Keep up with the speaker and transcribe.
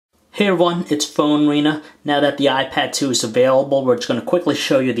Hey everyone, it's PhoneArena. Now that the iPad 2 is available, we're just going to quickly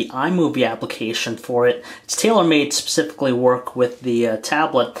show you the iMovie application for it. It's tailor-made to specifically work with the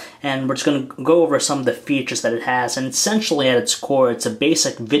tablet, and we're just going to go over some of the features that it has. And essentially at its core, it's a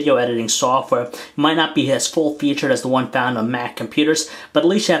basic video editing software. It might not be as full-featured as the one found on Mac computers, but at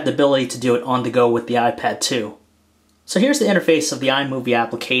least you have the ability to do it on the go with the iPad 2. So here's the interface of the iMovie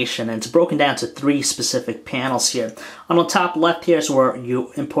application, and it's broken down to three specific panels here. On the top left here is where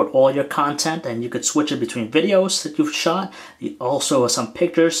you import all your content, and you could switch it between videos that you've shot, also some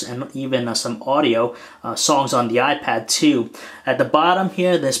pictures, and even some audio, songs on the iPad 2. At the bottom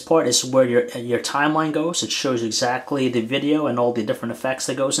here, this part is where your timeline goes. It shows exactly the video and all the different effects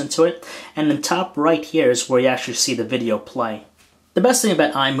that goes into it. And then top right here is where you actually see the video play. The best thing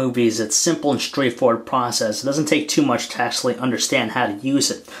about iMovie is its simple and straightforward process. It doesn't take too much to actually understand how to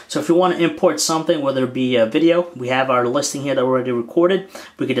use it. So if you want to import something, whether it be a video, we have our listing here that we already recorded.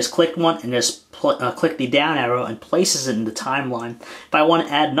 We could just click one and just click the down arrow and places it in the timeline. If I want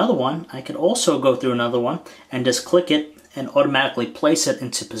to add another one, I could also go through another one and just click it and automatically place it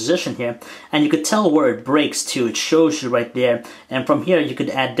into position here. And you could tell where it breaks too. It shows you right there. And from here you could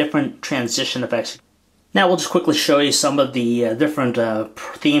add different transition effects. Now we'll just quickly show you some of the different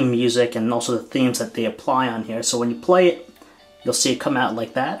theme music and also the themes that they apply on here. So when you play it, you'll see it come out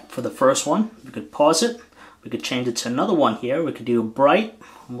like that for the first one. We could pause it. We could change it to another one here. We could do bright,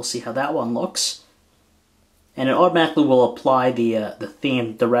 and we'll see how that one looks. And it automatically will apply the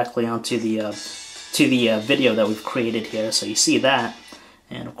theme directly onto the video that we've created here. So you see that.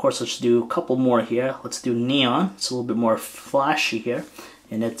 And of course, let's do a couple more here. Let's do neon. It's a little bit more flashy here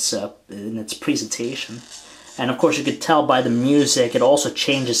in its presentation. And of course you could tell by the music, it also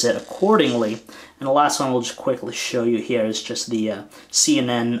changes it accordingly. And the last one we'll just quickly show you here is just the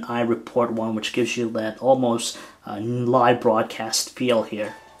CNN iReport one, which gives you that almost live broadcast feel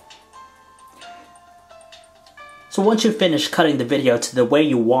here. So once you finish cutting the video to the way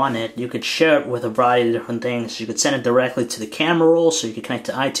you want it, you could share it with a variety of different things. You could send it directly to the camera roll, so you could connect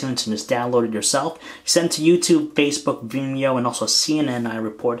to iTunes and just download it yourself. You send it to YouTube, Facebook, Vimeo, and also CNN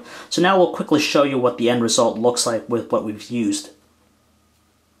iReport. So now we'll quickly show you what the end result looks like with what we've used.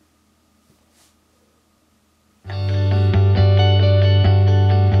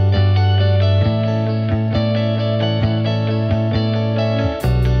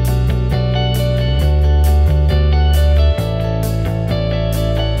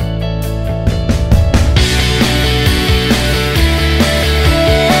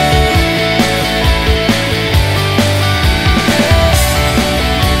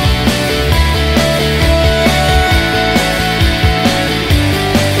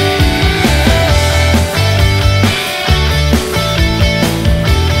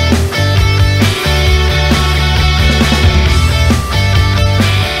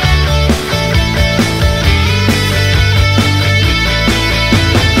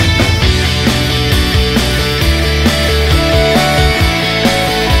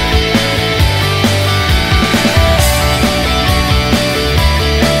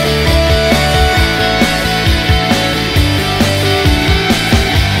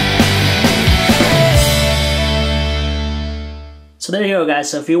 So there you go,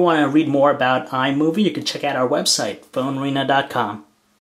 guys. So if you want to read more about iMovie, you can check out our website, PhoneArena.com.